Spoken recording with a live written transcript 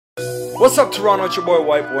What's up, Toronto? It's your boy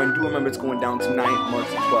White Boy, and do remember it's going down tonight, March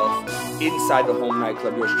the 12th, inside the home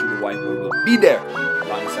nightclub. Yours truly, White Boy, will be there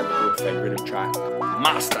alongside my good friend Rhythm Track,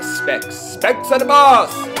 Master Specs are the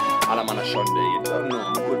boss. And I'm on a Sunday, you don't know,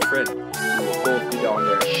 I'm a good friend. We will both be down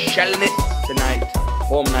there shelling it tonight,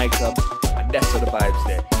 home nightclb, and that's what the vibes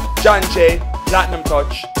there. John J, Platinum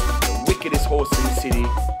Touch, the wickedest host in the city,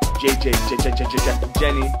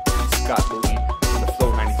 Jenny, and Scott Louie from the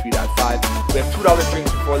Flow 93.5. We have $2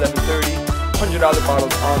 drinks before 11:30, $100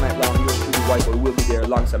 bottles all night long. Yours truly, White Boy, will be there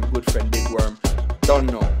alongside my good friend Big Worm. Don't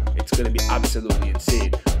know, it's gonna be absolutely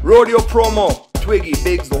insane. Rodeo promo, Twiggy,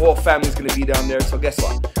 Biggs, the whole family's gonna be down there. So guess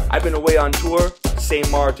what? I've been away on tour, St.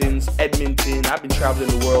 Martin's, Edmonton. I've been traveling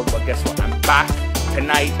the world, but guess what? I'm back.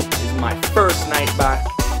 Tonight is my first night back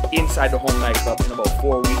inside the home nightclub in about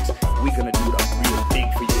 4 weeks. We're gonna do it up real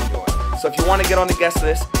big for you to enjoy. So if you want to get on the guest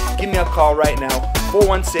list, give me a call right now,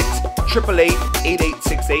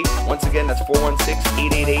 416-888-8868. Once again, that's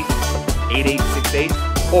 416-888-8868.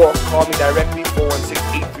 Or call me directly,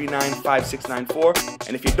 416-839-5694.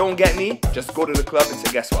 And if you don't get me, just go to the club and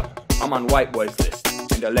say, guess what? I'm on White Boy's list.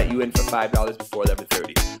 And they'll let you in for $5 before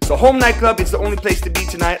 11:30. So home nightclub, it's the only place to be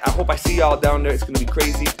tonight. I hope I see y'all down there. It's going to be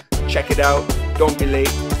crazy. Check it out. Don't be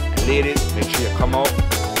late. And ladies, make sure you come out.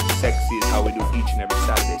 Sexy is how we do each and every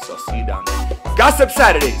Saturday. So I'll see you down there. Gossip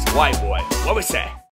Saturdays, White Boy. What we say?